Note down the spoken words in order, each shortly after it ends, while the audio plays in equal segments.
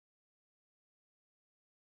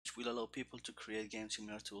which will allow people to create games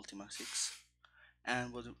similar to Ultima 6.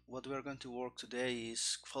 And what we are going to work today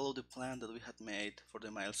is follow the plan that we had made for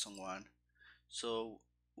the Milestone one. So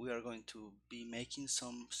we are going to be making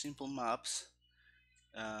some simple maps.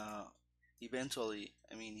 Eventually,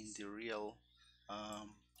 I mean,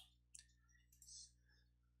 um,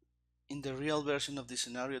 in the real version of the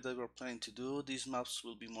scenario that we're planning to do, these maps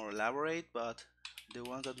will be more elaborate, but the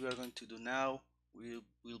ones that we are going to do now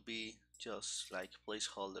will be just like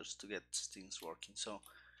placeholders to get things working. So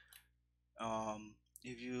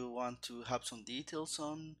if you want to have some details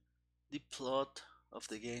on the plot of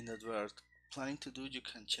the game that we are planning to do, you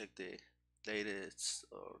can check the latest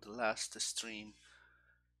or the last stream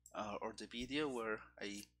or the video where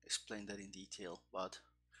I explained that in detail. But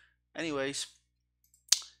anyways,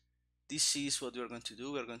 this is what we're going to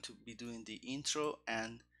do. We're going to be doing the intro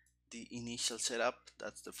and the initial setup.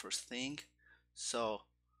 That's the first thing. So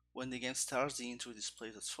when the game starts, the intro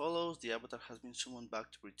displays as follows: the avatar has been summoned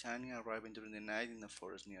back to Britannia, arriving during the night in a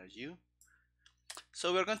forest near you.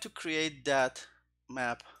 So we're going to create that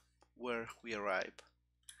map where we arrive,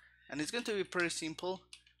 and it's going to be pretty simple.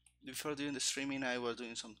 Before doing the streaming, I was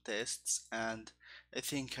doing some tests, and I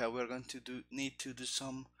think we're going to need to do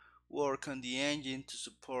some work on the engine to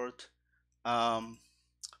support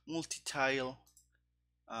multi-tile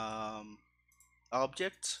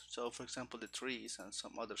objects. So for example, the trees and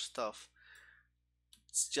some other stuff,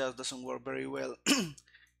 it just doesn't work very well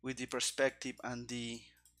with the perspective and the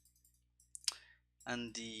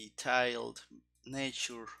tiled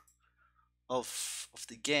nature of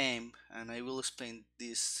the game. And I will explain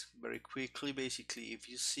this very quickly. Basically, if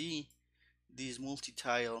you see these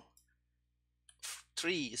multi-tile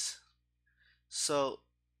trees, so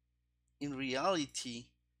in reality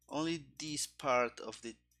only this part of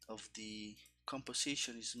the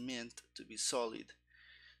composition is meant to be solid,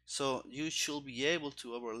 so you should be able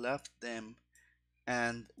to overlap them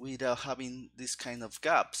and without having this kind of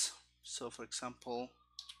gaps. So for example,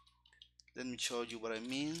 let me show you what I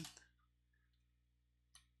mean.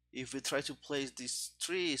 If we try to place these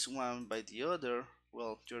trees one by the other,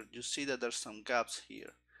 well, you see that there's some gaps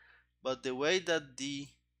here, but the way that the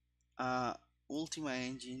Ultima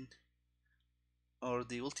engine or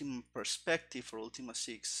the Ultima perspective for Ultima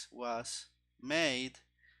 6 was made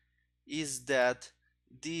is that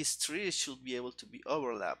these trees should be able to be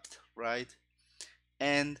overlapped, right?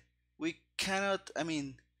 And we cannot,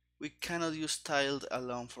 we cannot use tiled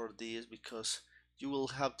alone for this, because you will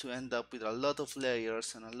have to end up with a lot of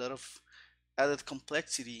layers and a lot of added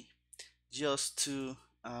complexity just to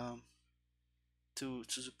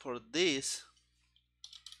support this.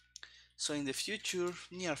 So in the future,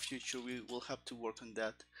 near future, we will have to work on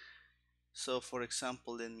that. So for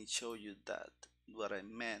example, let me show you that what I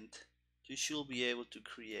meant. You should be able to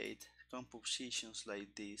create compositions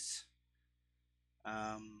like this.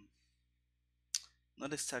 Not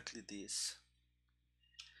exactly this.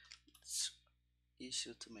 It's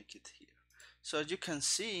easier to make it here. So as you can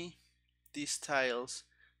see, these tiles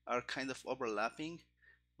are kind of overlapping,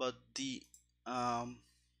 but the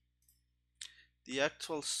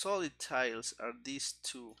actual solid tiles are these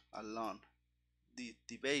two along the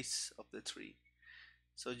base of the tree.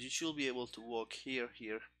 So you should be able to walk here,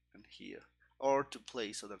 here, and here, or to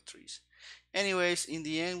place other trees. Anyways, in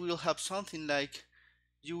the end, we'll have something like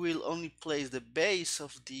you will only place the base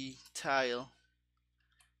of the tile,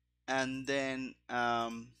 and then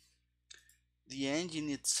the engine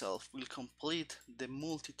itself will complete the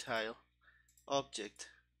multi-tile object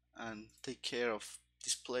and take care of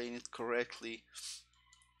displaying it correctly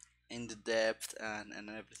in the depth and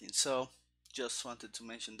everything. So just wanted to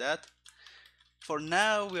mention that. For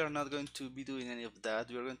now, we are not going to be doing any of that.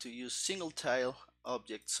 We are going to use single tile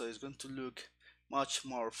objects, so it's going to look much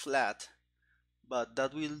more flat, but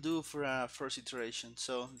that will do for a first iteration.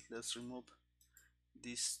 So let's remove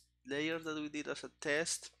this layer that we did as a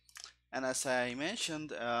test, and as I mentioned,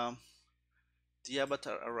 the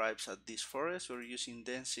avatar arrives at this forest. We're using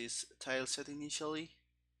Densis tile set initially.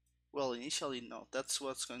 Well, initially no, that's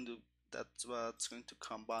what's going to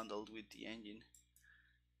come bundled with the engine.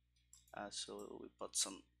 So we put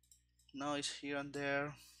some noise here and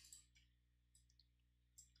there.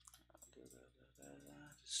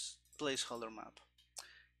 Placeholder map,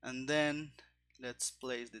 and then let's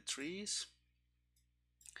place the trees.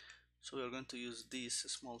 So we are going to use these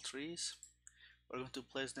small trees. We're going to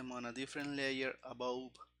place them on a different layer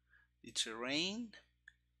above the terrain.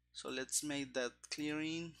 So let's make that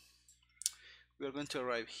clearing. We are going to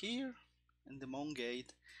arrive here in the Mount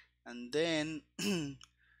Gate, and then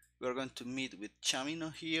we are going to meet with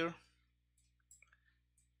Chamino here.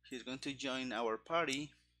 He's going to join our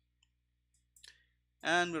party,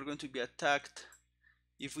 and we're going to be attacked.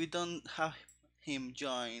 If we don't have him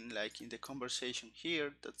join like in the conversation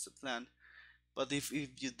here, that's the plan. But if you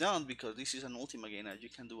don't, because this is an ultimate game and you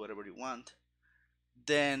can do whatever you want,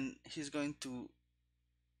 then he's going to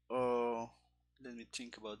let me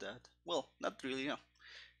think about that. Well, not really, no.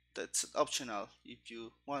 That's optional. If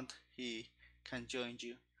you want, he can join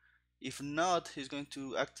you. If not, he's going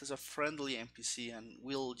to act as a friendly NPC and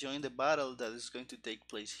will join the battle that is going to take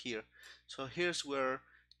place here. So here's where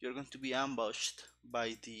you're going to be ambushed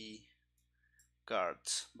by the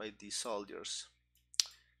guards, by the soldiers.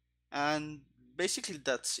 And basically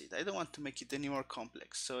that's it. I don't want to make it any more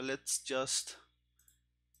complex. So let's just,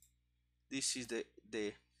 this is the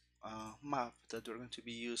map that we're going to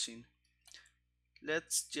be using.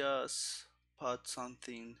 Let's just put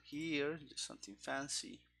something here, just something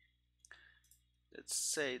fancy. Let's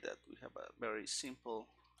say that we have a very simple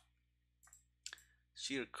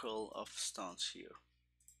circle of stones here.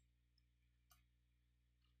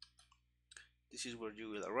 This is where you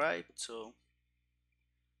will arrive, so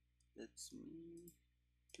let's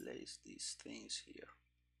place these things here.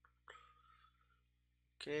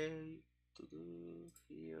 Okay, to do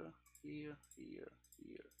here, here, here,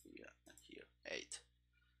 here, here, and here. 8.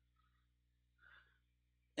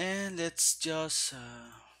 And let's just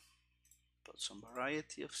put some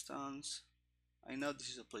variety of stones. I know this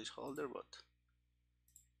is a placeholder, but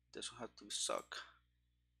it doesn't have to suck.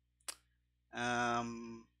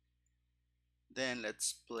 Then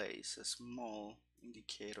let's place a small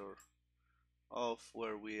indicator of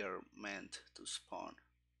where we are meant to spawn,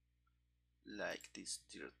 like this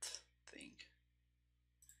dirt thing.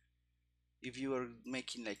 If you are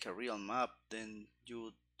making like a real map, then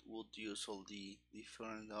you would use all the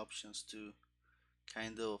different options to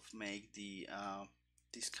kind of make the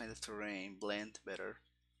this kind of terrain blend better.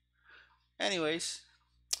 Anyways,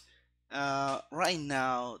 right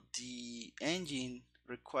now the engine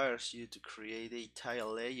requires you to create a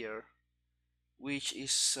tile layer, which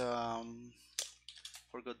is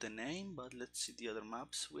forgot the name, but let's see the other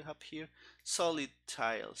maps we have here. Solid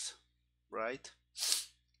tiles, right?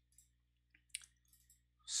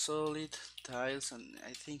 Solid tiles, and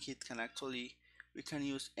I think it can actually, we can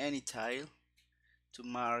use any tile to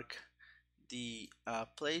mark the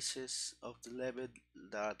places of the level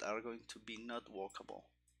that are going to be not walkable.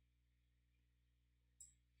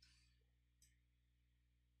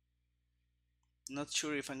 Not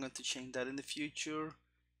sure if I'm going to change that in the future,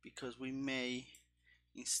 because we may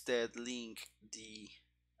instead link the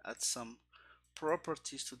add some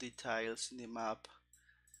properties to the tiles in the map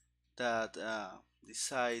that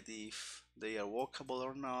decide if they are walkable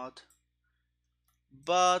or not.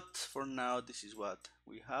 But for now this is what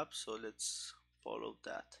we have, so let's follow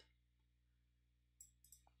that.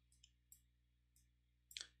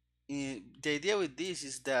 The idea with this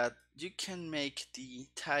is that you can make the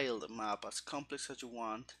tiled map as complex as you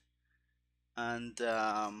want, and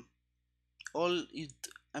all it,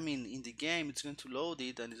 I mean, in the game it's going to load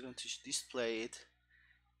it and it's going to display it,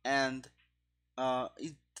 and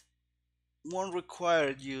it won't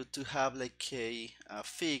require you to have like a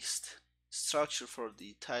fixed structure for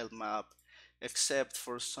the tile map, except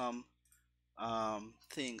for some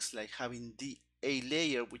things like having a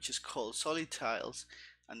layer which is called solid tiles,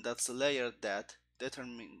 and that's the layer that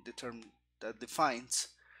that defines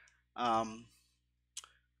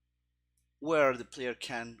where the player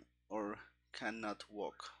can or cannot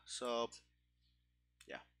walk. So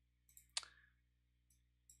yeah,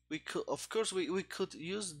 we could, of course, we could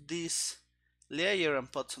use this layer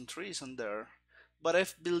and put some trees on there, but I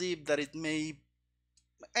believe that it may,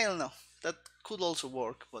 I don't know, that could also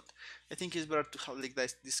work, but I think it's better to have like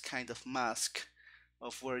this kind of mask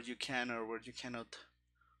of where you can or where you cannot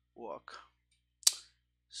walk.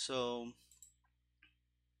 So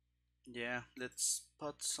yeah, let's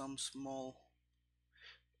put some small,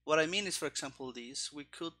 what I mean is, for example, this, we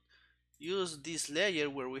could use this layer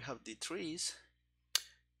where we have the trees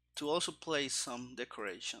to also place some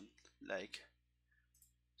decoration, like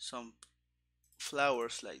some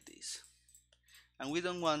flowers like this, and we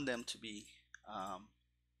don't want them to be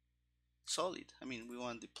solid. I mean, we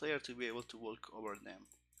want the player to be able to walk over them.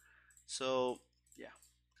 So yeah,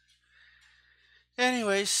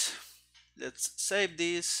 anyways, let's save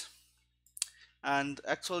this. And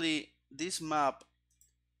actually this map,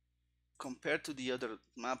 compared to the other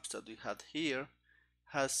maps that we had here,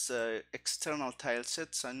 has external tile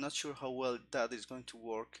sets. I'm not sure how well that is going to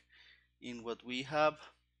work in what we have.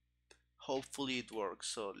 Hopefully it works,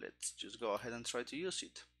 so let's just go ahead and try to use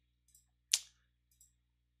it.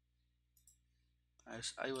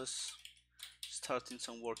 As I was starting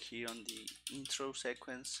some work here on the intro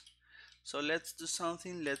sequence, So let's do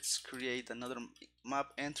something. Let's create another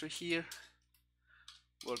map entry here.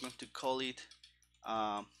 We're going to call it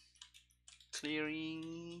um,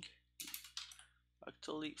 clearing,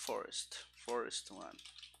 actually forest1,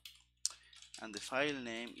 and the file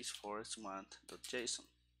name is forest1.json.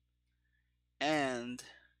 And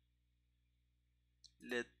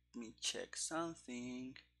let me check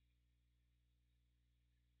something.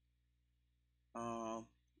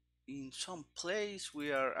 In some place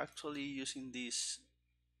we are actually using this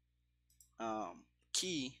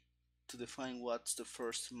key to define what's the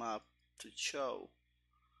first map to show,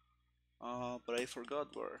 but I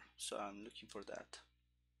forgot where, so I'm looking for that.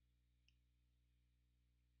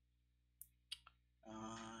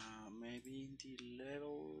 Maybe in the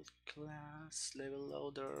level class, level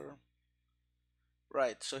loader.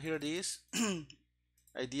 Right, so here it is.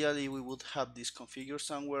 Ideally we would have this configured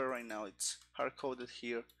somewhere. Right now it's hard coded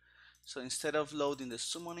here. So instead of loading the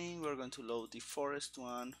summoning, we're going to load the forest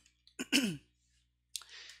one.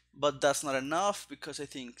 But that's not enough, because I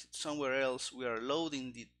think somewhere else we are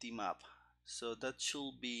loading the map. So that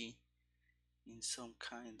should be in some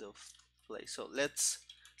kind of place. So let's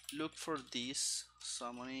look for this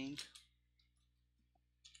summoning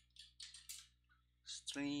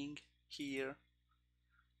string here.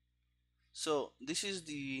 So this is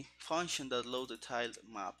the function that loads the tiled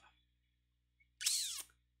map.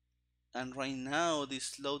 And right now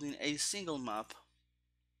this loading a single map.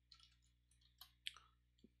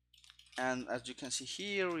 And as you can see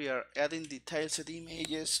here, we are adding the tileset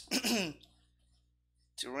images,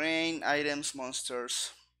 terrain, items,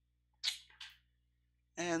 monsters,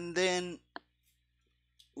 and then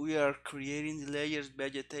we are creating the layers,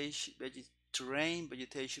 vegetation, terrain,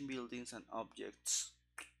 vegetation, buildings, and objects.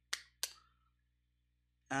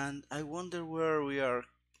 And I wonder where we are.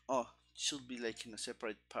 Oh, it should be like in a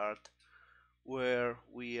separate part where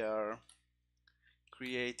we are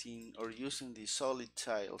creating or using the solid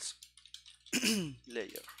tiles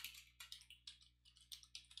layer.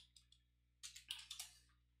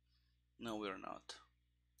 No, we're not.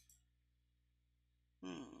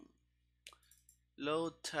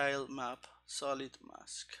 Load tile map solid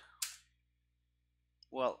mask.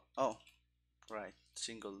 Well, oh, right,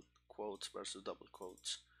 single quotes versus double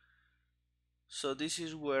quotes. So this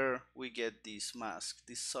is where we get this mask,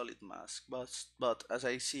 this solid mask. But as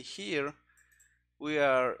I see here, we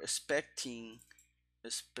are expecting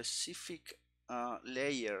a specific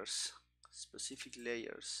layers,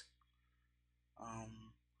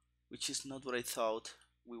 which is not what I thought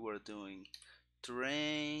we were doing.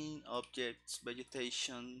 Terrain, objects,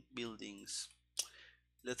 vegetation, buildings.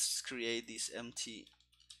 Let's create this empty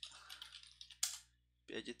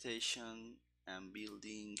vegetation and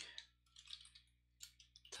building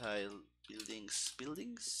tile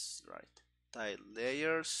buildings, right, tile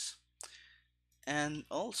layers. And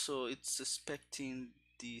also it's expecting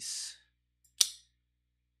these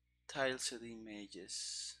tileset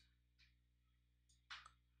images,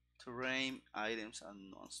 terrain, items,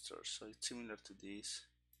 and monsters. So it's similar to this,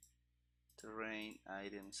 terrain,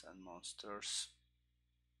 items, and monsters.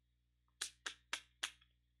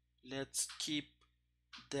 Let's keep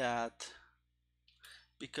that,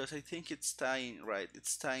 because I think it's tying, right,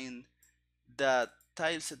 it's tying that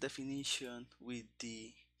tileset definition with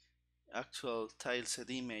the actual tileset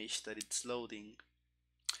image that it's loading.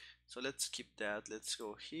 So let's keep that. Let's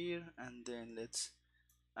go here and then let's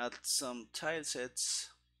add some tilesets.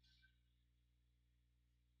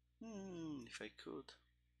 If I could,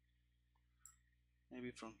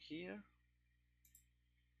 maybe from here,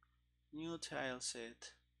 new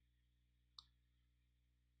tileset,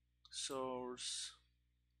 source,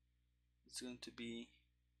 it's going to be,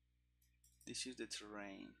 this is the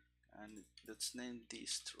terrain, and let's name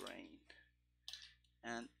this terrain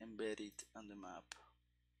and embed it on the map.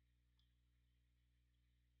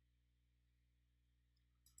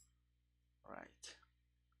 Right,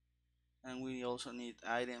 and we also need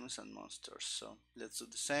items and monsters, so let's do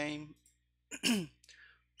the same.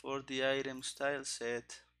 For the items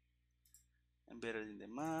tileset, embedded in the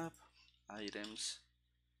map, items,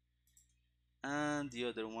 and the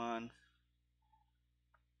other one,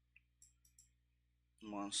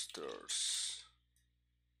 monsters,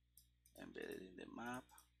 embedded in the map,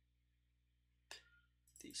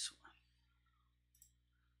 this one.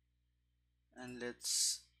 And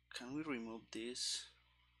let's, can we remove this?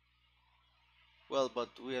 Well, but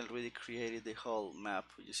we already created the whole map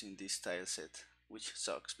using this tileset, which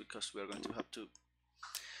sucks because we are going to have to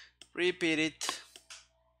repeat it.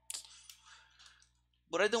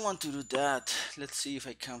 But I don't want to do that. Let's see if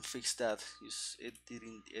I can fix that. Use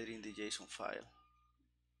editing the JSON file.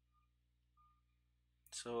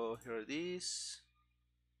 So here it is.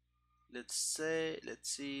 Let's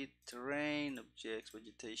see terrain, objects,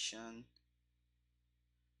 vegetation,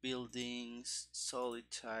 buildings,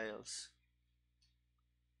 solid tiles.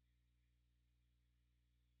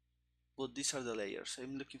 But these are the layers.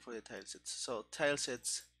 I'm looking for the tile sets. So tile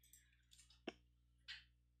sets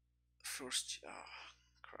first.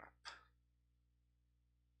 Crap.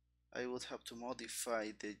 I would have to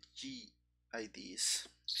modify the GIDs.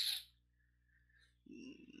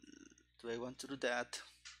 Do I want to do that,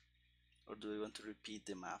 or do I want to repeat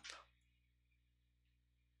the map?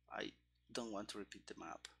 I don't want to repeat the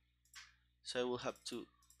map, so I will have to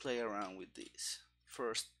play around with this.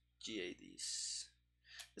 First, GIDs.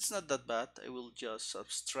 It's not that bad. I will just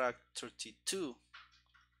subtract 32.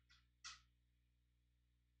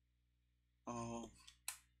 Oh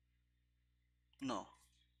no,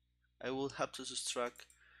 I will have to subtract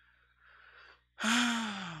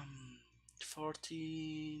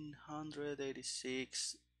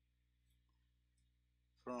 1486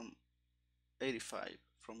 from 85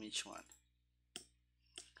 from each one.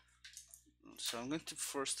 So I'm going to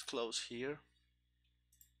first close here.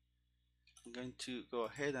 I'm going to go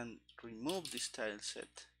ahead and remove this tile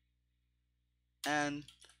set and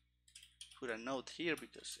put a note here,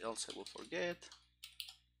 because else I will forget,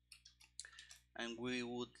 and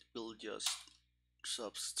will just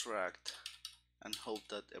subtract and hope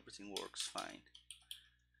that everything works fine.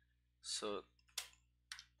 So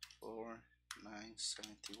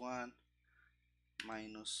 4971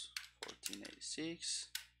 minus 1486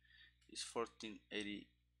 is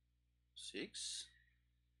 1486.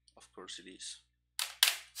 Of course it is.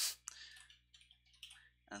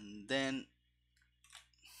 And then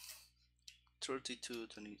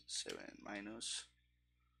 3227 minus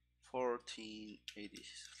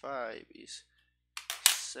 1485 is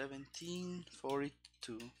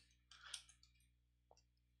 1742.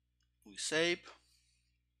 We save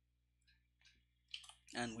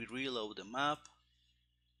and we reload the map.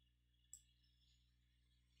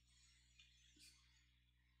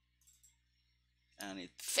 And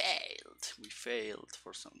it failed. We failed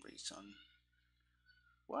for some reason.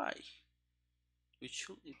 Why? It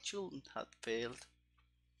shouldn't have failed.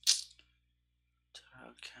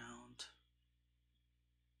 Tile count.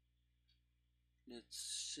 Let's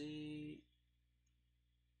see.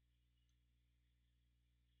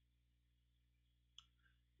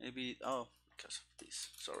 Maybe, oh, because of this,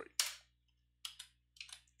 sorry.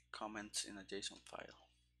 Comments in a JSON file.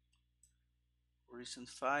 Recent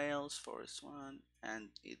files, forest one, and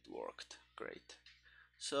it worked. Great.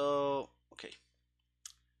 So, okay.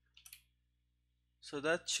 So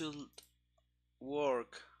that should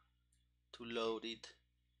work to load it.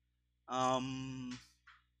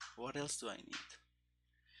 What else do I need?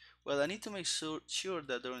 Well, I need to make sure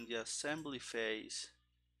that during the assembly phase,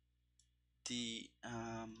 the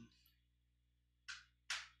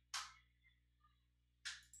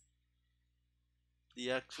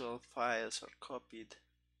actual files are copied.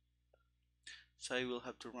 So I will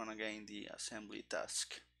have to run again the assembly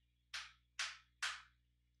task.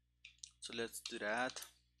 So let's do that.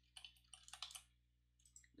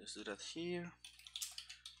 Let's do that here.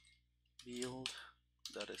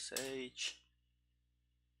 Build.sh.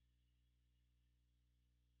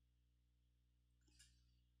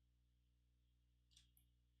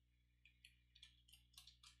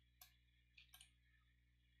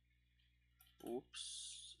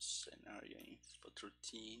 Oops, scenario info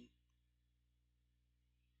 13.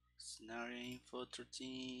 Scenario info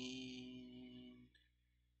 13.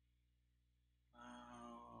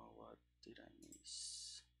 What did I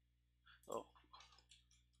miss? Oh,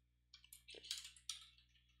 okay.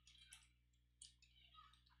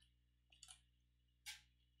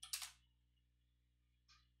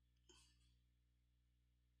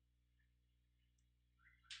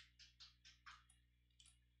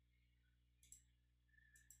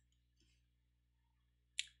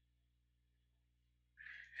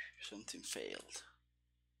 Something failed.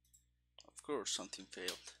 Of course, something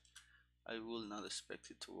failed. I will not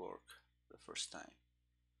expect it to work the first time.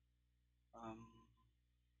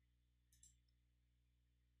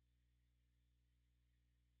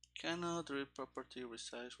 Cannot read property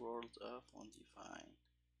resize world of undefined.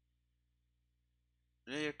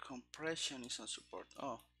 Layer compression is on support.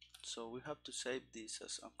 Oh, so we have to save this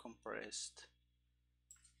as uncompressed.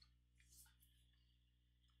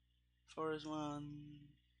 Forest one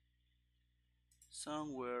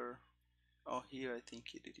somewhere. Oh, here I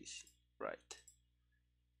think it is right.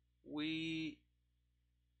 We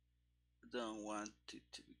don't want it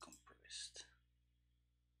to be compressed.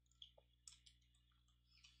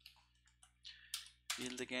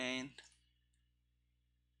 Build again.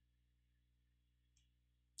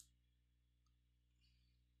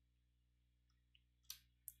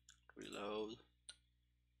 load.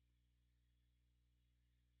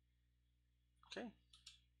 Okay,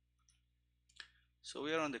 so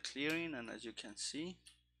we are on the clearing, and as you can see,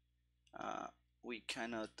 we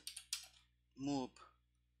cannot move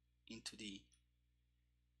into the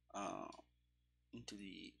uh,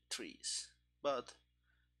 trees, but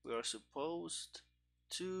we are supposed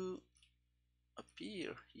to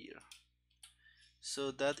appear here.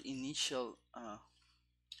 So that initial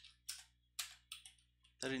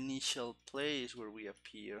place where we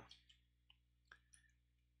appear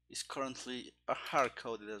is currently hard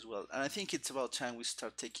coded as well, and I think it's about time we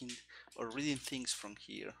start taking or reading things from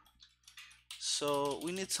here. So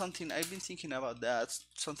we need something. I've been thinking about that,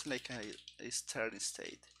 something like a starting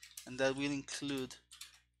state, and that will include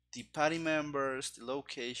the party members, the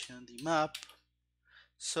location, the map.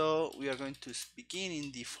 So we are going to begin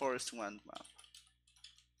in the forest one map,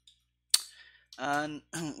 and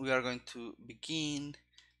we are going to begin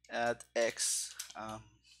at X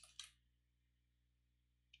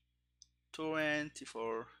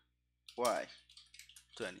 24 Y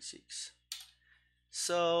 26.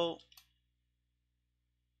 So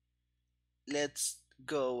let's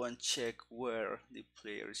go and check where the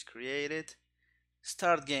player is created.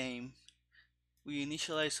 Start game. We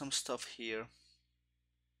initialize some stuff here.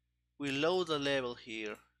 We load a level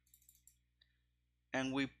here,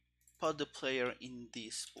 and we put the player in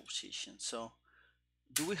this position. So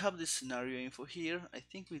do we have the scenario info here? I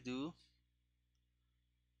think we do.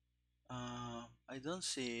 I don't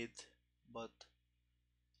see it, but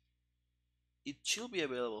it should be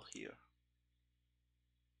available here.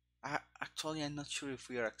 Actually, I'm not sure if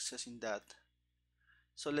we are accessing that.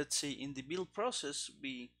 So let's say in the build process,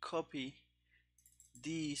 we copy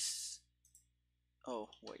this. Oh,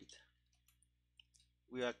 wait.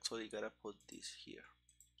 We actually gotta put this here.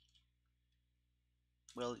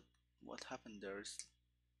 Well, what happened there is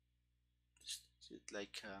it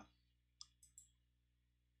like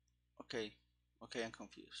okay, I'm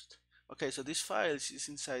confused. Okay, so this file is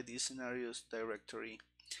inside the scenarios directory,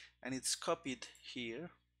 and it's copied here.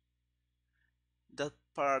 That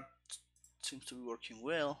part seems to be working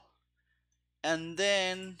well, and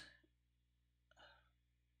then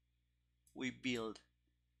we build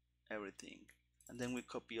everything, and then we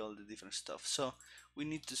copy all the different stuff. So we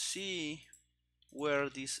need to see where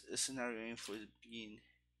this scenario info is being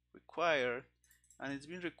required, and it's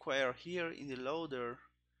being required here in the loader,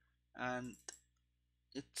 and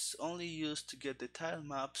it's only used to get the tile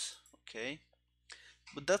maps. Okay,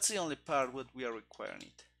 but that's the only part what we are requiring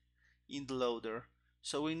it in the loader.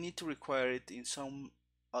 So we need to require it in some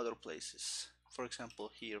other places, for example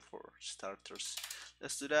here for starters.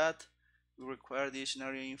 Let's do that. We require the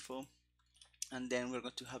scenario info, and then we're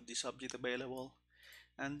going to have this object available,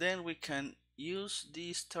 and then we can use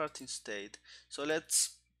the starting state. So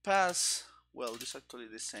let's pass, well, this is actually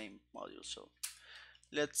the same module, so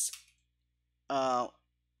let's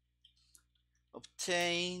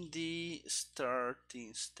obtain the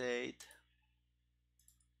starting state.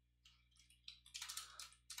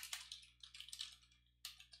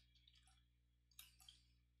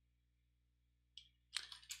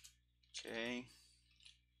 Okay,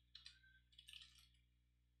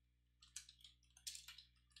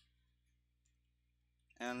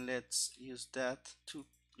 and let's use that to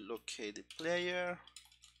locate the player,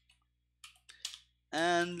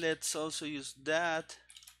 and let's also use that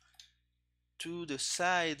to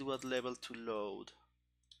decide what level to load.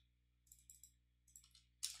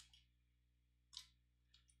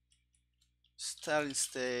 Starting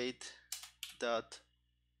state dot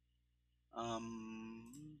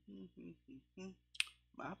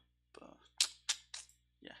map,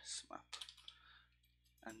 yes, map,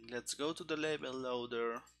 and let's go to the level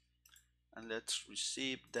loader, and let's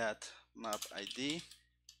receive that map ID,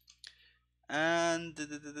 and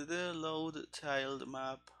the load tiled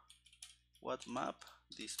map. What map?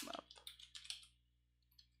 This map.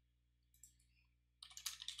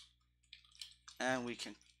 And we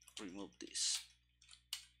can remove this.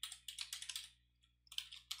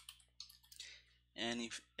 And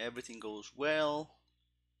if everything goes well,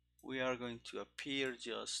 we are going to appear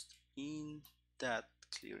just in that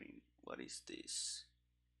clearing. What is this?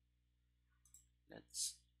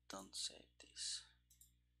 Let's don't save this.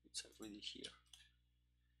 It's already here.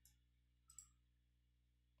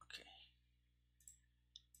 Okay.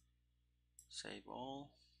 Save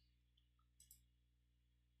all.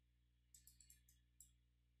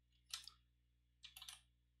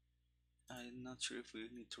 I'm not sure if we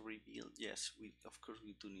need to rebuild. Yes, of course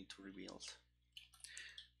we do need to rebuild.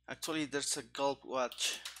 Actually, there's a gulp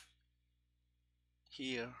watch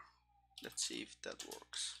here. Let's see if that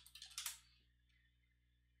works.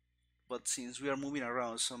 but since we are moving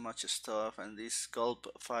around so much stuff and this gulp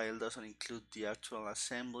file doesn't include the actual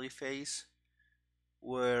assembly phase,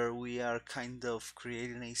 where we are kind of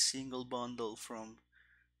creating a single bundle from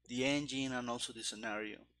the engine and also the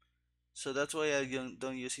scenario. So that's why I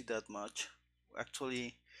don't use it that much.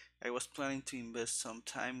 Actually, I was planning to invest some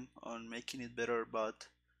time on making it better, but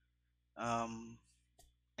I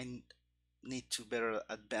need to better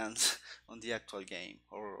advance on the actual game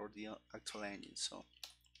or the actual engine. So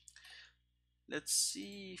let's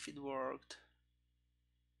see if it worked.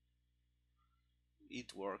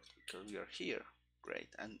 It worked because we are here. Great.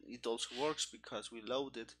 And it also works because we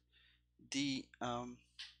loaded the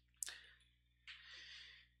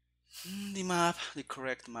map, the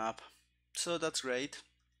correct map. So that's great.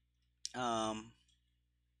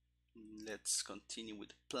 Let's continue with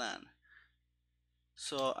the plan.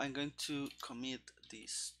 So I'm going to commit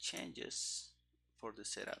these changes for the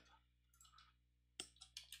setup.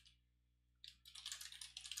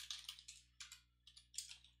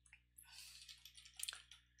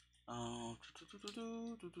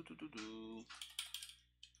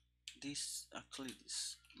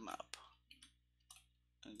 This map,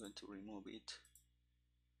 I'm going to remove it.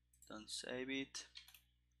 Don't save it.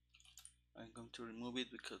 I'm going to remove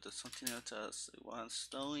it because there's something else I was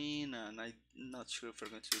doing, and I'm not sure if we're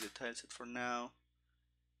going to do the tile set for now.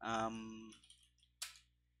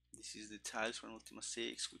 This is the tiles from Ultima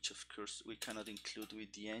 6, which of course we cannot include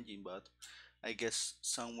with the engine, but I guess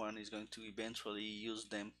someone is going to eventually use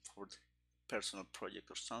them for the personal project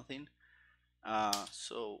or something.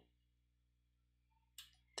 So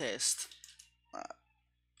test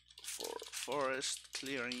for forest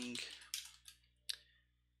clearing,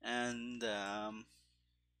 and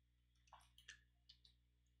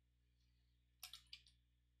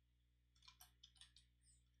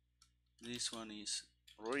this one is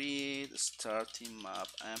read starting map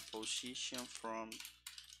and position from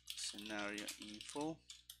scenario info.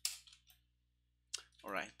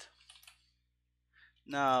 Alright,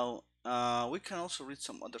 now we can also read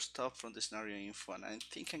some other stuff from the scenario info, and I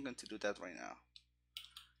think I'm going to do that right now.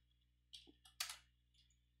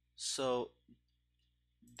 So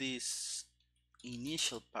this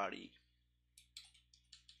initial party,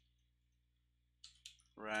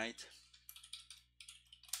 right?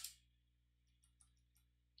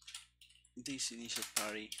 This initial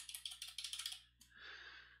party,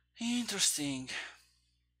 interesting.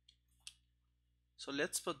 So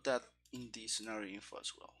let's put that in the scenario info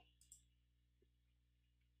as well.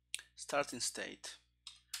 Starting state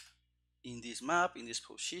in this map, in this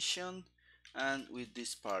position, and with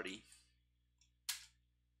this party.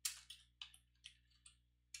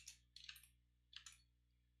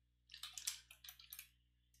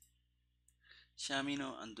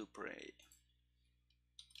 Shamino and Dupre.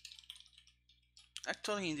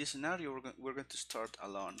 Actually, in this scenario, we're going to start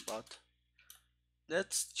alone, but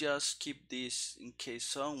let's just keep this in case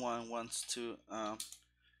someone wants to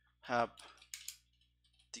have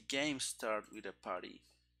the game start with a party.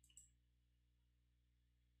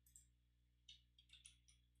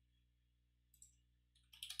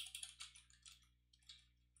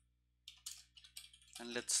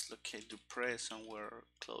 And let's locate Dupre somewhere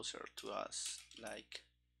closer to us, like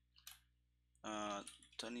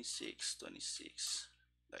 26, 26,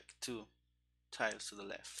 like 2 tiles to the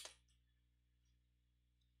left.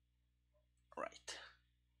 Right,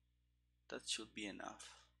 that should be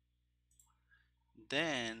enough.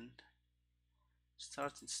 Then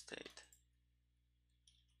starting state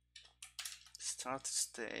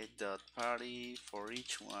dot party for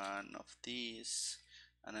each one of these,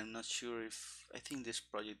 and I'm not sure if I think this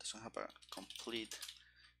project doesn't have a complete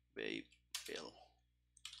bill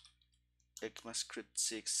ECMAScript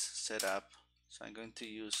 6 setup, so I'm going to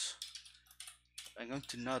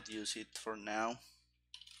not use it for now.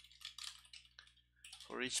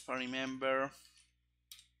 For each party member,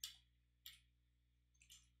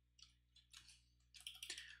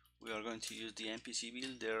 we are going to use the NPC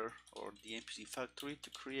builder or the NPC factory to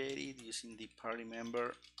create it using the party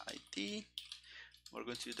member ID. We're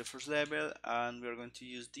going to use the first level, and we're going to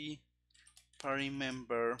use the party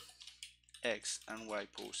member X and Y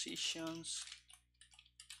positions.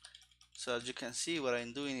 So as you can see, what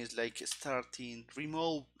I'm doing is like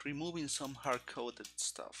removing some hard-coded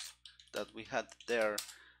stuff that we had there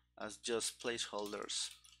as just placeholders.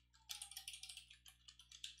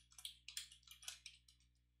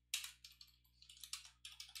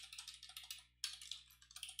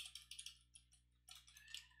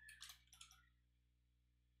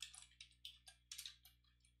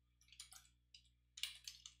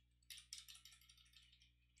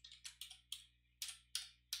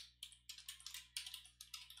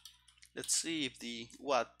 let's see if the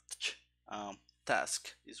watch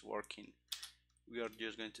task is working. We are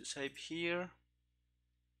just going to save here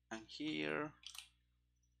and here.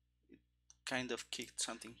 It kind of kicked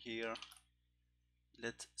something here.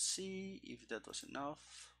 Let's see if that was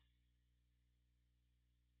enough.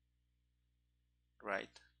 Right,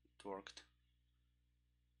 it worked.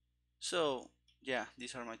 So yeah,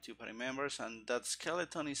 these are my two party members, and that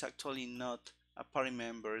skeleton is actually not a party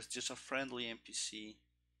member, it's just a friendly NPC,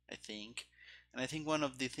 I think. And I think one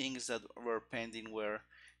of the things that were pending were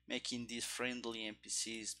making these friendly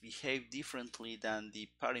NPCs behave differently than the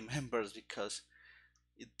party members, because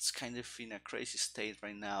it's kind of in a crazy state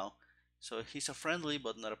right now. So he's a friendly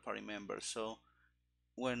but not a party member. So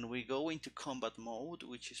when we go into combat mode,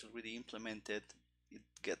 which is already implemented, it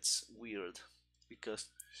gets weird because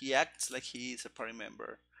he acts like he is a party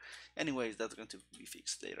member. Anyways, that's going to be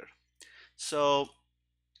fixed later. So,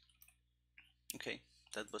 okay,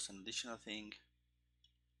 that was an additional thing.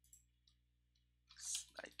 It's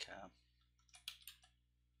like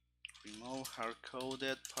remove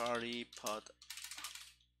hard-coded party pod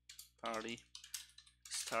party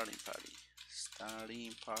starting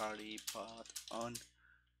party pod on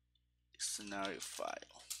scenario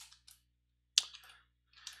file.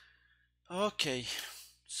 Okay,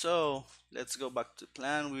 so let's go back to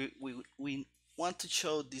plan. We want to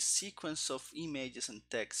show this sequence of images and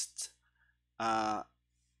text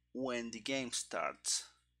when the game starts.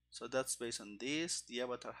 So that's based on this. The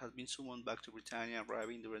avatar has been summoned back to Britannia,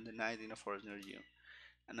 arriving during the night in a forest near you.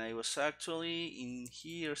 And I was actually in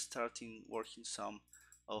here starting working some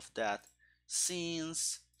of that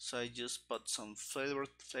scenes. So I just put some flavor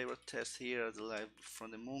test here. The light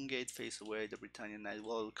from the moon gate fades away. The Britannia night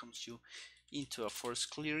welcomes you into a forest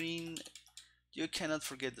clearing. You cannot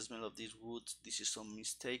forget the smell of these woods. This is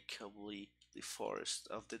unmistakably the forest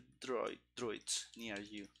of the druids near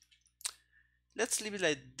you. Let's leave it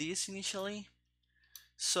like this initially.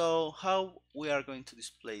 So how we are going to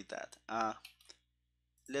display that?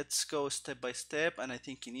 Let's go step by step, and I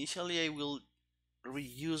think initially I will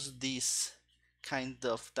reuse this kind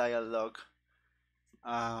of dialogue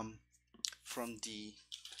from the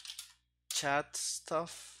chat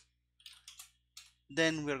stuff.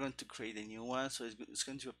 Then we're going to create a new one, so it's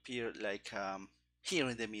going to appear like here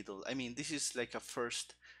in the middle. I mean, this is like a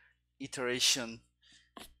first iteration.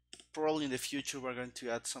 Probably in the future we're going to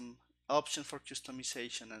add some options for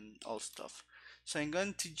customization and all stuff. So I'm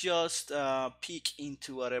going to just peek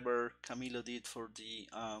into whatever Camilo did for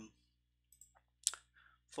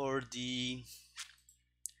the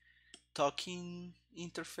talking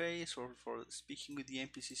interface, or for speaking with the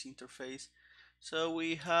NPCs interface. So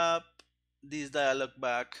we have this dialog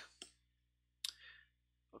back.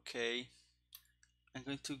 Okay, I'm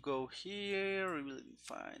going to go here, reveal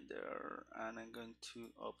Finder, and I'm going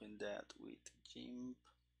to open that with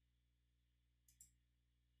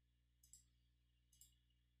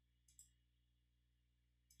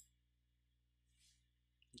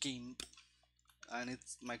GIMP, and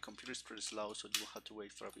it's my computer is pretty slow, so you'll have to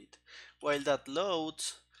wait for a bit. While that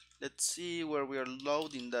loads, let's see where we are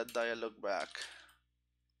loading that dialog back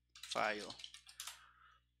file.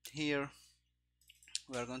 Here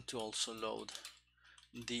we are going to also load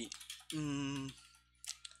the I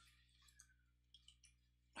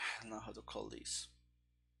don't know how to call this,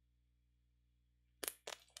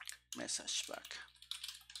 message back.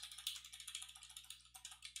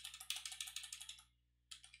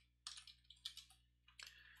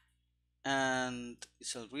 And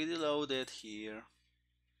it's already loaded here,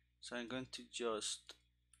 so I'm going to just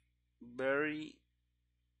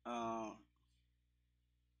I'm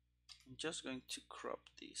just going to crop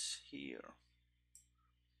this here.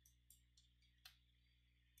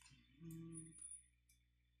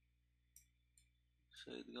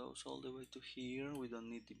 So it goes all the way to here. We don't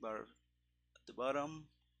need the bar at the bottom.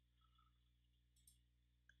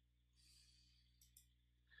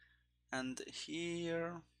 And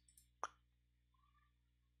here,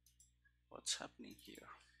 what's happening here?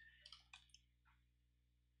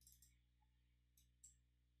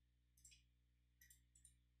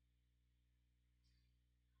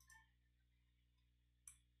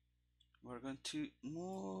 We're going to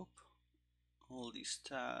move all these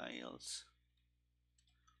tiles,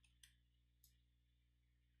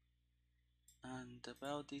 and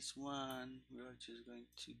about this one we are just going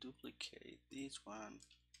to duplicate this one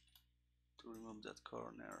to remove that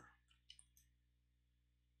corner,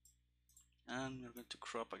 and we're going to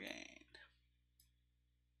crop again.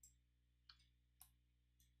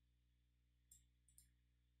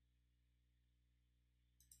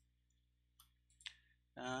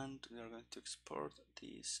 And we are going to export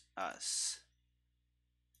this as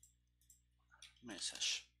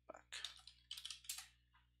message back.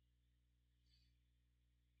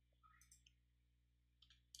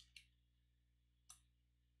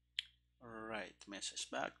 Alright, message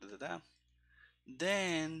back. Da, da, da.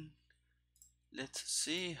 Then let's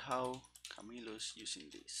see how Camilo's using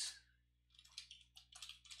this.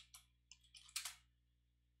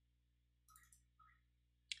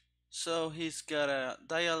 So he's got a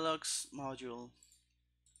dialogues module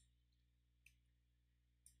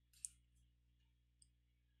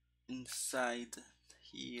inside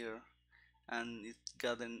here, and it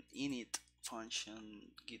got an init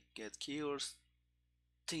function, get keywords,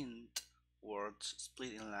 tint words,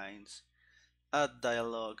 splitting lines, add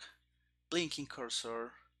dialogue, blinking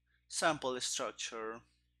cursor, sample structure,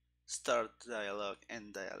 start dialogue,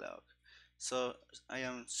 end dialogue. So I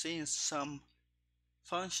am seeing some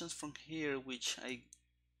functions from here which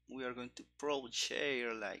we are going to probably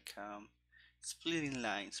share, like splitting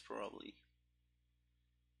lines probably.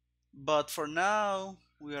 But for now,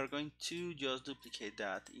 we are going to just duplicate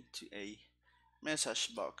that into a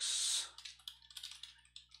message box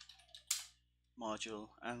module,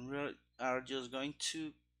 and we are just going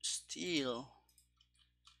to steal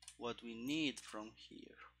what we need from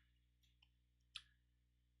here.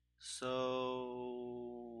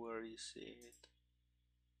 So where is it?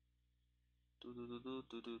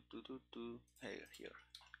 Here.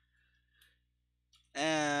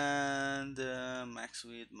 And max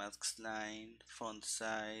width, max line, font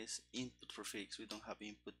size, input prefix. We don't have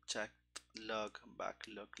input, checked log,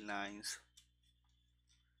 backlog lines.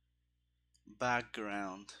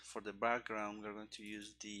 Background. For the background, we're going to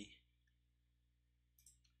use the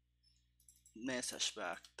message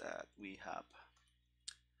back that we have.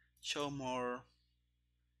 Show more,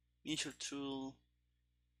 insert tool,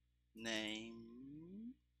 name.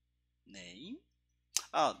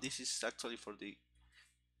 Oh, this is actually for the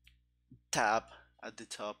tab at the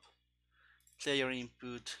top. Player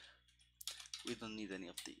input. We don't need any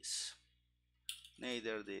of these.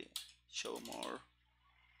 Neither the show more.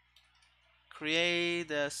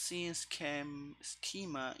 Create a scene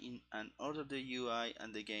schema in and order the UI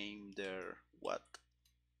and the game there. What?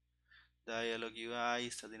 Dialog UI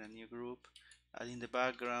is adding a new group, adding the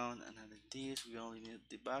background, and adding this. We only need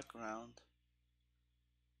the background.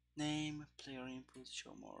 Name, player input,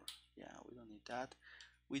 show more. Yeah, we don't need that.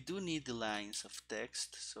 We do need the lines of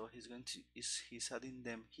text, so he's adding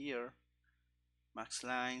them here. Max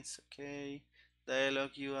lines, okay.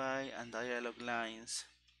 Dialog UI and dialog lines.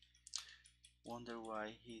 Wonder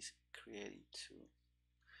why he's creating two.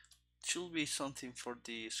 Should be something for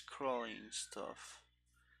the scrolling stuff.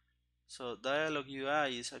 So dialog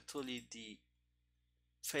UI is actually the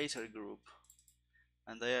phaser group,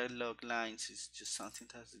 and dialog lines is just something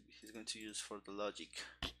that he's going to use for the logic.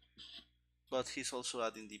 But he's also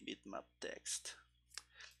adding the bitmap text.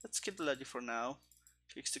 Let's skip the logic for now.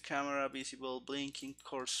 Fix the camera, visible, blinking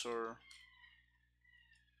cursor.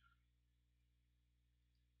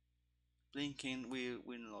 Blinking, we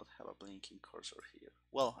will not have a blinking cursor here.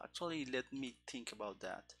 Well, actually, let me think about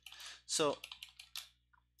that. So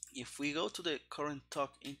if we go to the current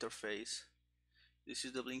talk interface, this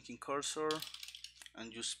is the blinking cursor,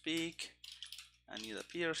 and you speak, and it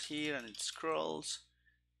appears here and it scrolls.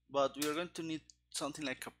 But we are going to need something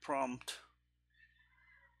like a prompt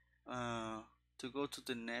to go to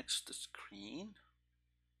the next screen.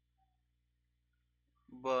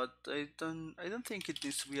 But I don't think it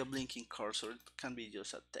needs to be a blinking cursor. It can be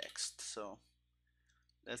just a text. So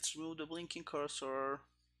let's remove the blinking cursor,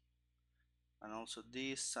 and also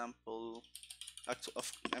this sample.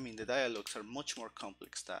 I mean, the dialogues are much more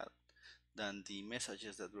complex than the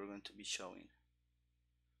messages that we're going to be showing.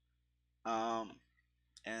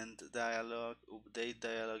 And dialog, update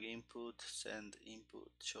dialog input, send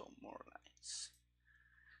input, show more lines.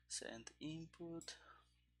 Send input,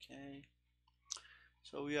 okay.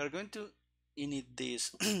 So we are going to init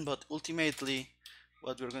this, but ultimately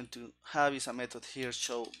what we're going to have is a method here,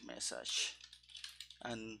 show message.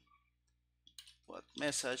 And what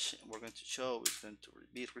message we're going to show is going to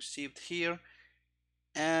be received here,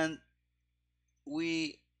 and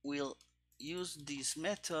we will use this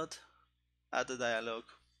method, add the dialog,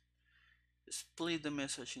 split the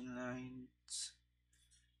message in lines.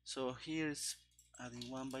 So here's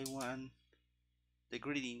adding one by one the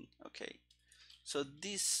greeting. Okay, so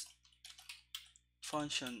this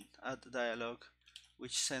function add the dialog,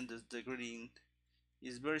 which sends the greeting,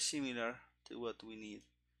 is very similar to what we need.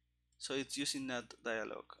 So it's using that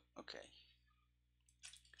dialog. Okay,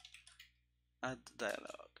 add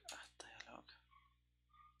dialog,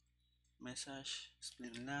 message,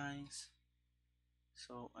 split lines.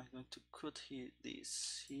 So I'm going to cut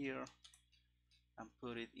this here, and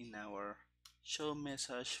put it in our show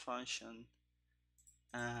message function,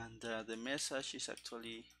 and the message is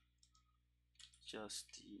actually just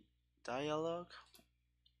the dialog.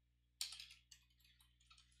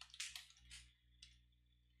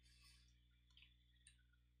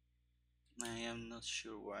 I am not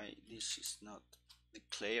sure why this is not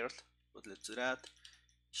declared, but let's do that.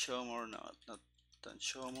 Show more, not done.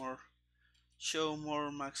 Show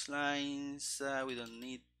more max lines. We don't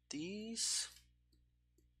need these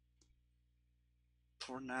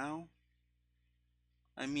for now.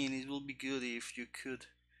 I mean, it will be good if you could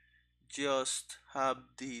just have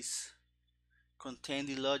this contain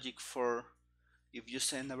the logic for if you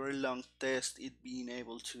send a very long text, it being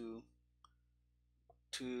able to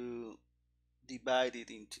divide it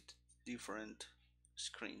into different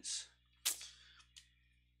screens.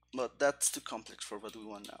 But that's too complex for what we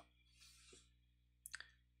want now.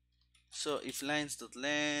 So if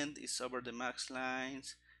lines.length is over the max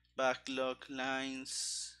lines, backlog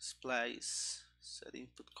lines, splice, set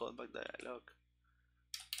input callback dialog.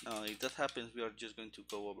 Now if that happens, we are just going to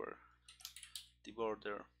go over the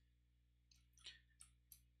border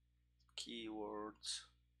keywords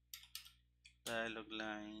dialog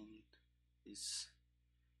line is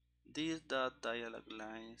this dot dialog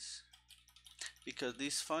lines, because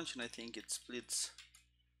this function I think it splits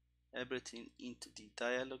everything into the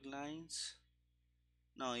dialog lines.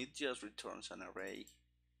 No, it just returns an array,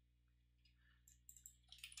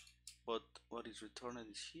 but what is returned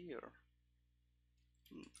is here.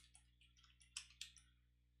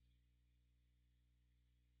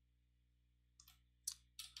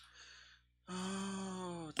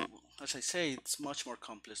 Oh, as I say, it's much more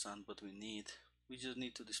complex than what we need. We just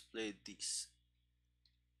need to display these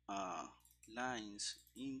lines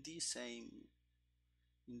in this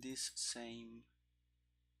same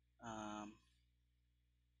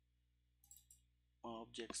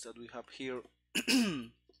objects that we have here.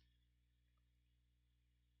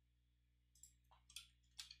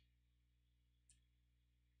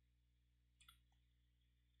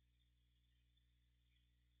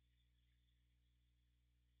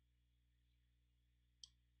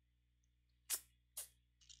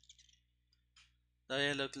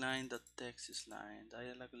 Dialog line that text is line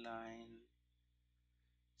dialog line.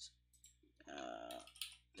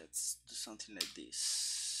 Let's do something like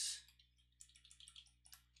this.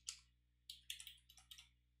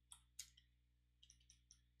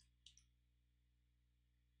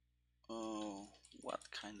 Oh, what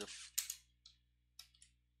kind of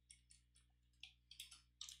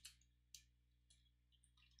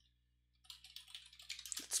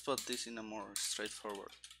let's put this in a more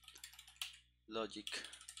straightforward logic.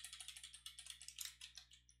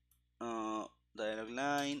 Dialog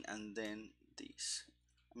line and then this.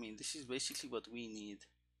 I mean, this is basically what we need.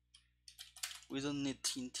 We don't need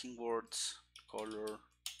tinting words, color.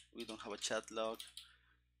 We don't have a chat log.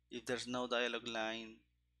 If there's no dialog line,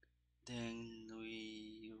 then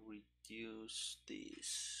we reduce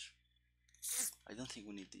this. I don't think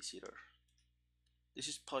we need this either. This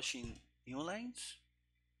is pushing new lines.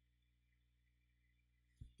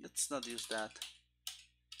 Let's not use that.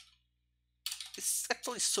 It's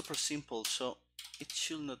actually super simple, so it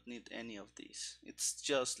should not need any of these. It's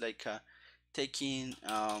just like taking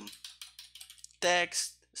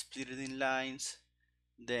text, split it in lines,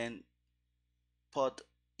 then put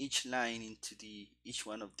each line into each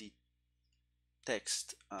one of the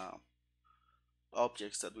text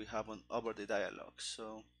objects that we have on over the dialog.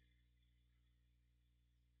 So,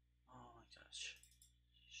 oh my gosh,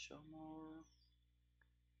 show more.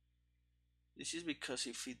 This is because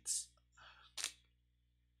if it's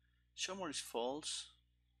show more is false.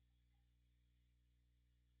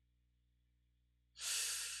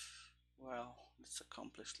 Well, it's a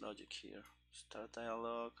complex logic here. Start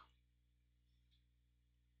dialog.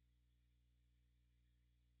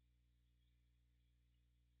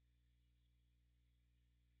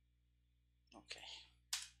 Okay.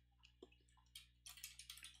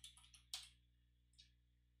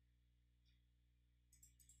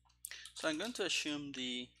 So I'm going to assume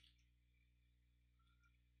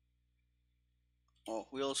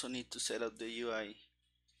we also need to set up the UI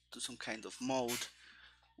to some kind of mode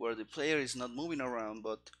where the player is not moving around,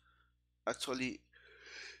 but actually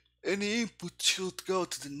any input should go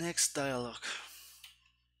to the next dialog.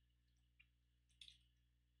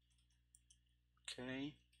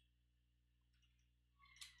 Okay.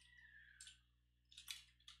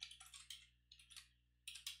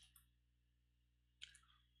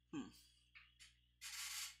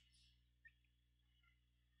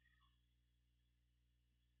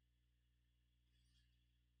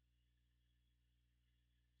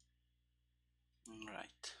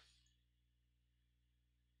 Right.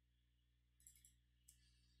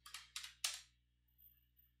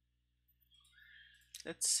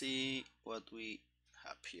 Let's see what we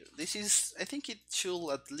have here. This is, I think it should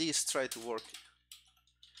at least try to work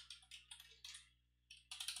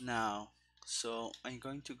now. So I'm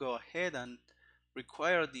going to go ahead and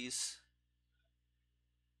require this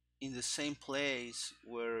in the same place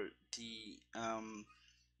where the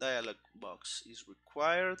dialog box is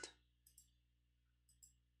required.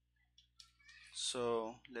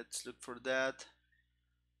 So let's look for that.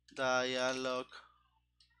 Dialogs,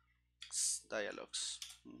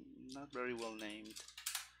 not very well named.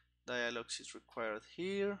 Dialogs is required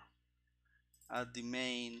here at the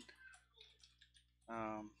main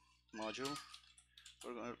module.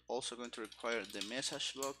 We're also going to require the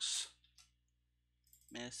message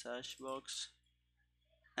box,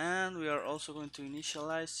 and we are also going to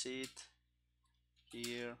initialize it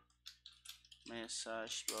here.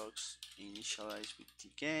 Message box initialize with the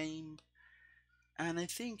game. And I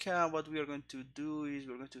think what we are going to do is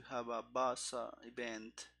we're going to have a bus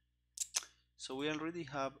event. So we already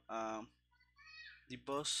have the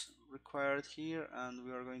bus required here, and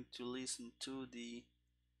we are going to listen to the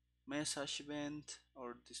message event,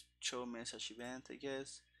 or this show message event, I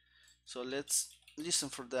guess. So let's listen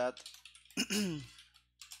for that.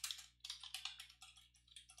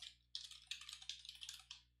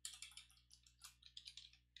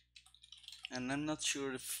 And I'm not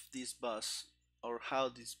sure if this bus or how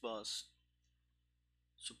this bus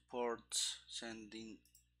supports sending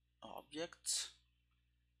objects.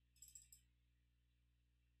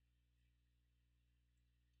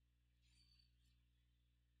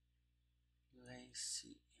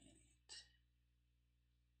 Lazy edit.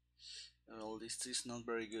 Well, this is not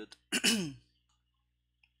very good. I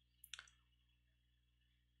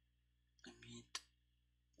mean,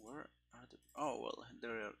 where are the? Oh well,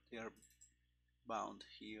 they are bound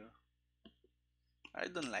here. I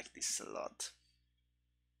don't like this a lot,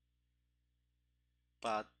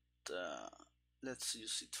 but let's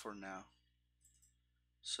use it for now.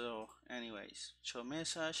 So anyways, show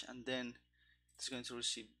message, and then it's going to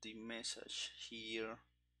receive the message here.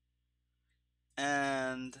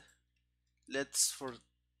 And let's, for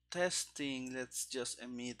testing, let's just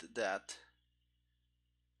emit that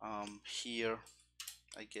here,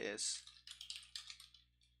 I guess.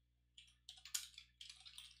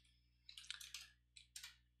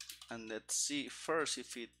 And let's see first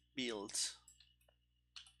if it builds.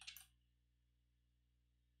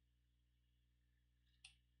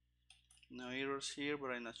 No errors here,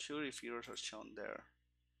 but I'm not sure if errors are shown there.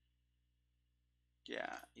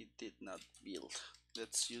 Yeah, it did not build.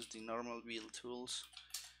 Let's use the normal build tools,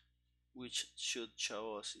 which should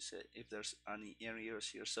show us if there's any errors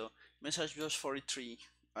here. So message box 43,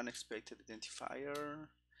 unexpected identifier,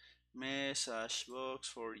 message box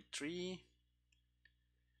 43,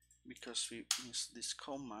 because we missed this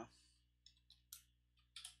comma.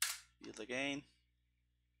 Build again.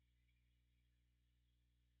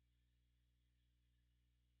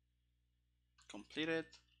 Completed.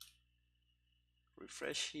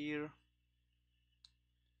 Refresh here.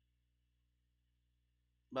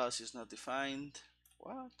 Bus is not defined.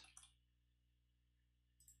 What?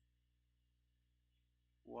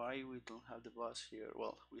 Why we don't have the bus here?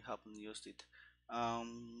 Well, we haven't used it.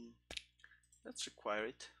 Let's require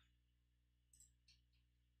it.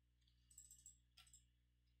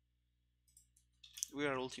 We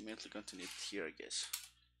are ultimately going to need it here, I guess,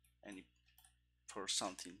 and for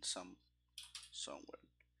something somewhere.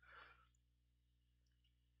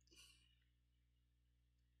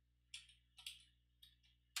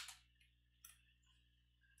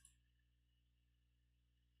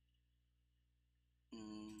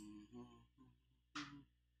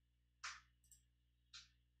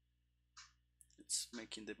 It's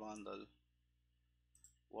making the bundle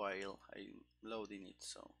while I'm loading it,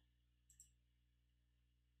 so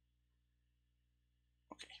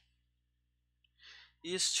okay.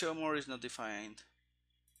 Is show more is not defined.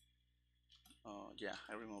 Yeah,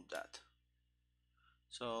 I removed that.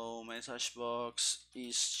 So message box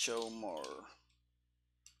is show more.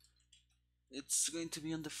 It's going to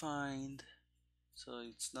be undefined, so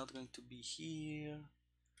it's not going to be here.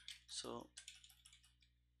 So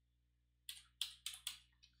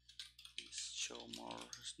this show more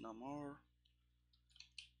is no more.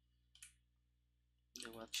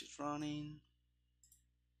 The watch is running.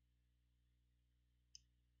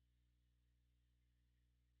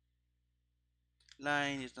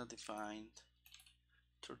 Line is not defined.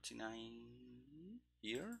 39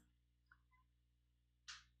 here.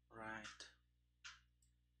 Right.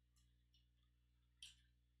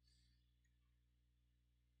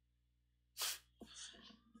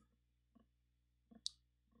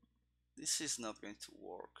 This is not going to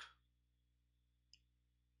work.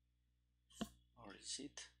 Or is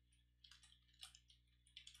it?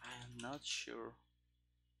 I am not sure.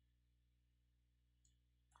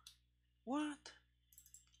 What?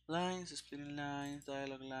 Lines, splitting lines,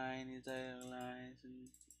 dialogue line is dialogue lines, and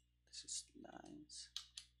this is lines.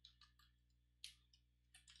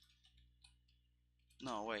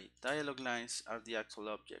 No, wait, dialogue lines are the actual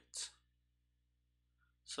objects.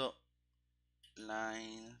 So,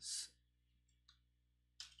 lines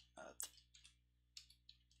at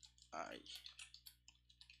I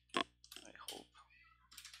hope.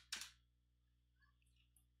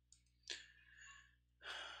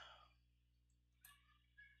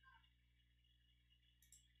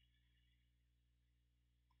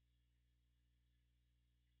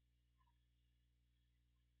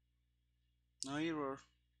 No error,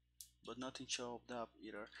 but nothing showed up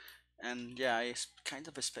either. And yeah, I kind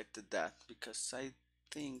of expected that because I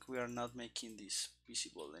think we are not making this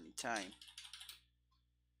visible anytime.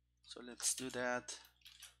 So let's do that.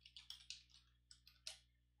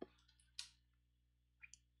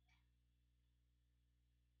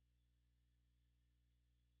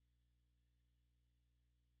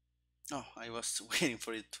 Oh, I was waiting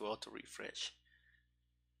for it to auto refresh,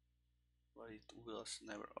 but it was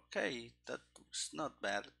never. Okay, that was not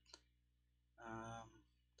bad. Um,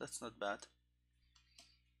 that's not bad.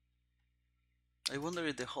 I wonder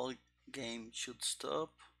if the whole game should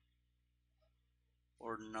stop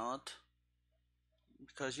or not,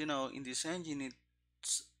 because you know, in this engine,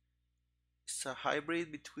 it's a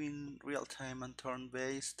hybrid between real-time and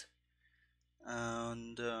turn-based,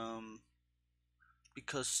 and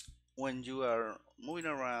because when you are moving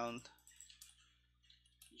around,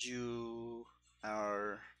 you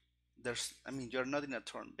are there's I mean you're not in a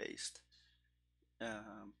turn-based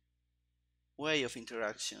um, way of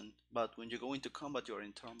interaction, but when you go into combat you're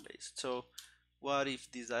in turn-based. So what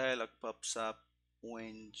if this dialogue pops up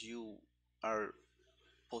when you are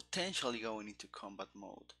potentially going into combat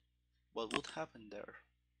mode? What would happen there?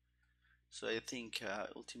 So I think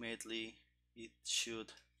ultimately it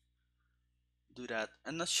should do that.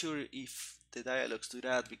 I'm not sure if the dialogues do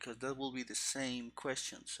that because that will be the same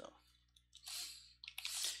question. So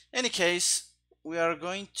any case, we are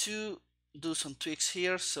going to do some tweaks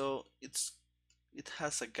here. So it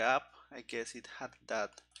has a gap. I guess it had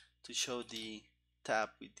that to show the tab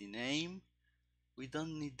with the name. We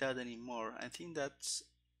don't need that anymore. I think that's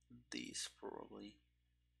this probably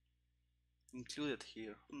included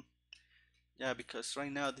here. Yeah, because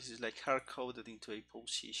right now this is like hard coded into a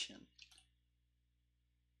position.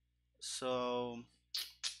 So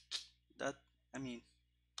that I mean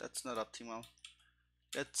that's not optimal.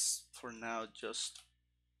 Let's for now just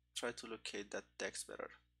try to locate that text better.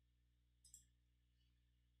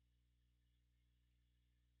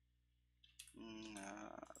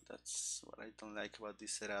 That's what I don't like about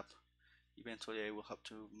this setup. Eventually I will have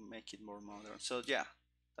to make it more modern. So yeah,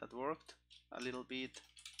 that worked a little bit.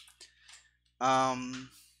 And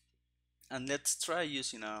let's try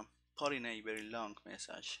using a putting a very long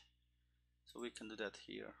message. So we can do that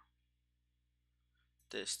here.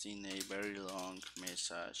 Testing a very long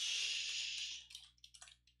message.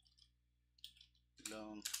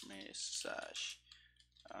 Long message.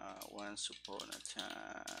 Once upon a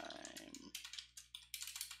time,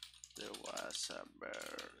 there was a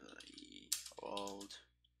very old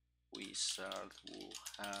wizard who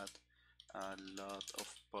had a lot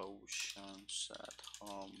of potions at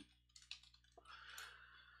home.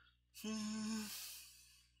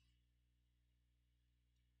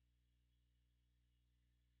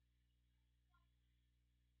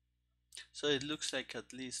 So it looks like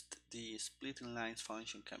at least the splitting lines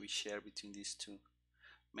function can be shared between these two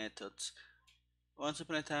methods. Once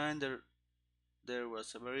upon a time, there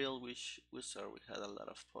was a very old wizard who had a lot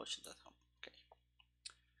of potions at home. Okay.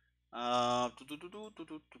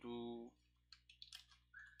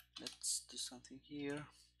 Let's do something here.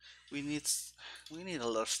 We need a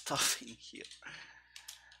lot of stuff in here.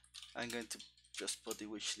 I'm going to just put the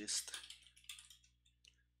wish list.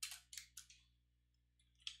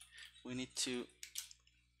 We need to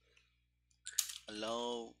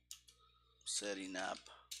allow setting up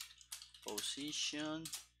position,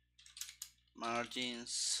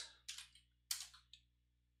 margins,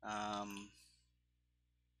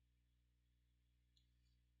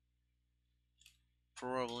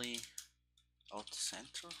 probably out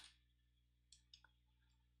center,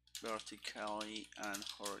 vertically and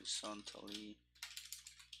horizontally.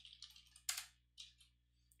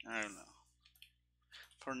 I don't know.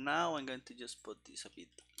 For now, I'm going to just put this a bit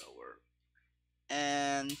lower,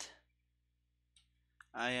 and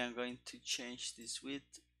I am going to change this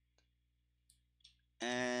width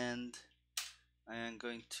and I am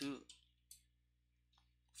going to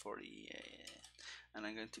 40, and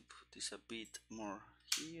I'm going to put this a bit more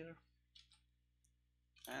here,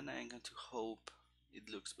 and I'm going to hope it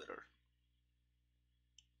looks better.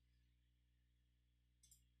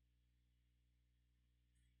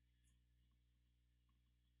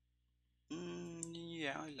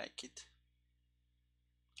 Yeah, I like it.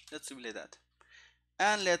 Let's leave it like that.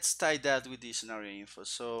 And let's tie that with the scenario info.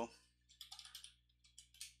 So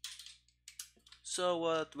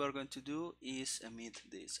what we're going to do is emit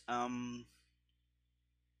this.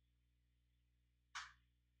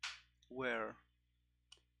 Where?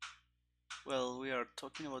 Well, we are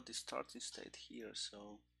talking about the starting state here,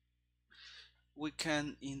 so we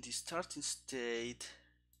can, in the starting state,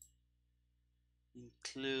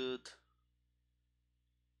 include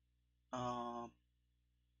uh,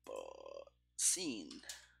 scene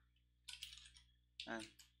and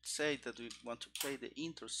say that we want to play the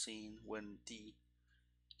intro scene when the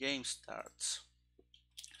game starts.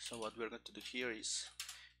 So what we're going to do here is,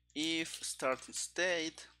 if starting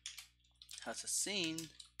state has a scene,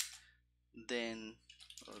 then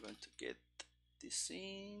we're going to get the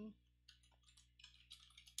scene,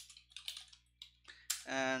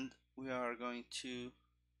 and we are going to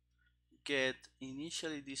get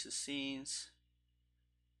initially these scenes.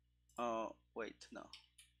 Wait, no,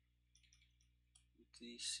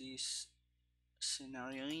 this is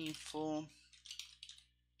scenario info,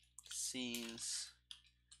 scenes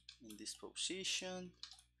in this position,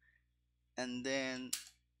 and then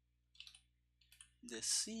the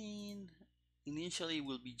scene initially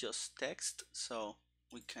will be just text, so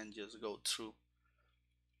we can just go through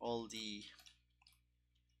all the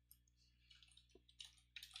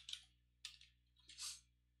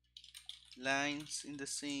lines in the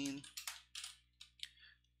scene,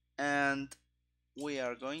 and we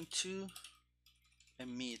are going to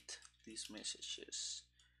emit these messages.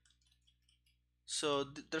 So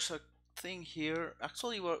there's a thing here.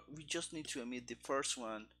 Actually, we just need to emit the first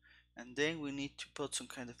one, and then we need to put some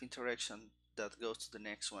kind of interaction that goes to the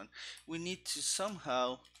next one. We need to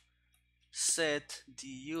somehow set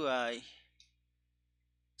the UI,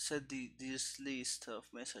 set this list of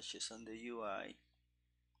messages on the UI.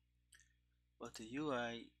 But the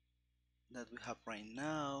UI that we have right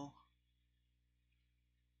now,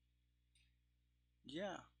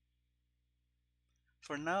 yeah.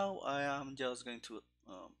 For now, I am just going to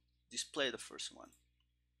display the first one.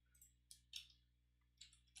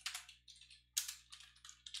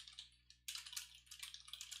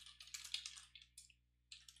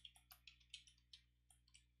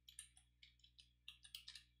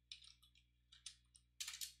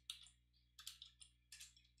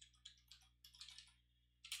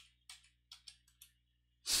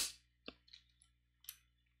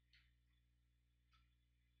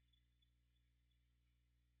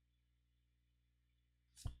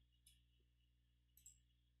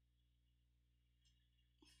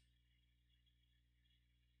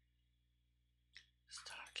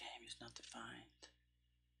 Start game is not defined.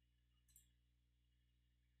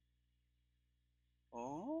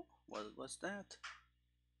 Oh, what was that?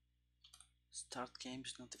 Start game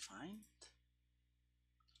is not defined.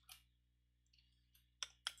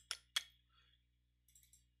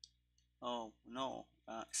 Oh no,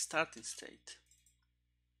 starting state.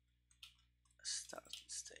 Starting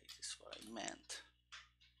state is what I meant.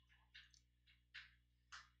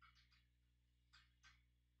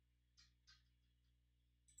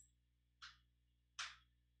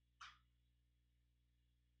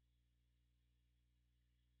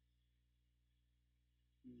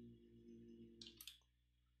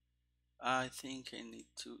 I think I need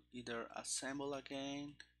to either assemble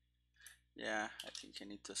again. Yeah, I think I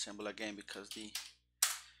need to assemble again because the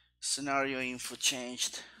scenario info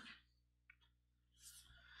changed.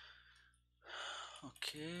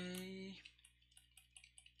 Okay.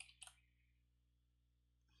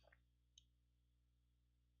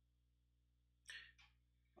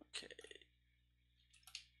 Okay.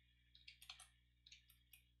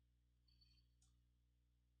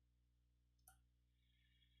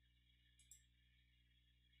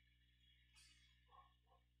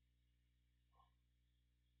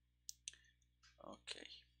 Okay.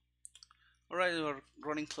 Alright, we're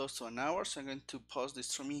running close to an hour, so I'm going to pause the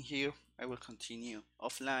streaming here. I will continue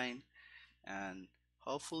offline, and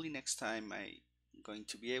hopefully next time I'm going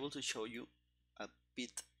to be able to show you a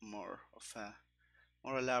bit more of a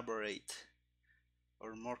more elaborate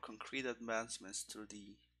or more concrete advancements through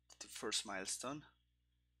the first milestone.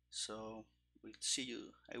 So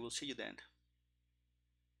I will see you then.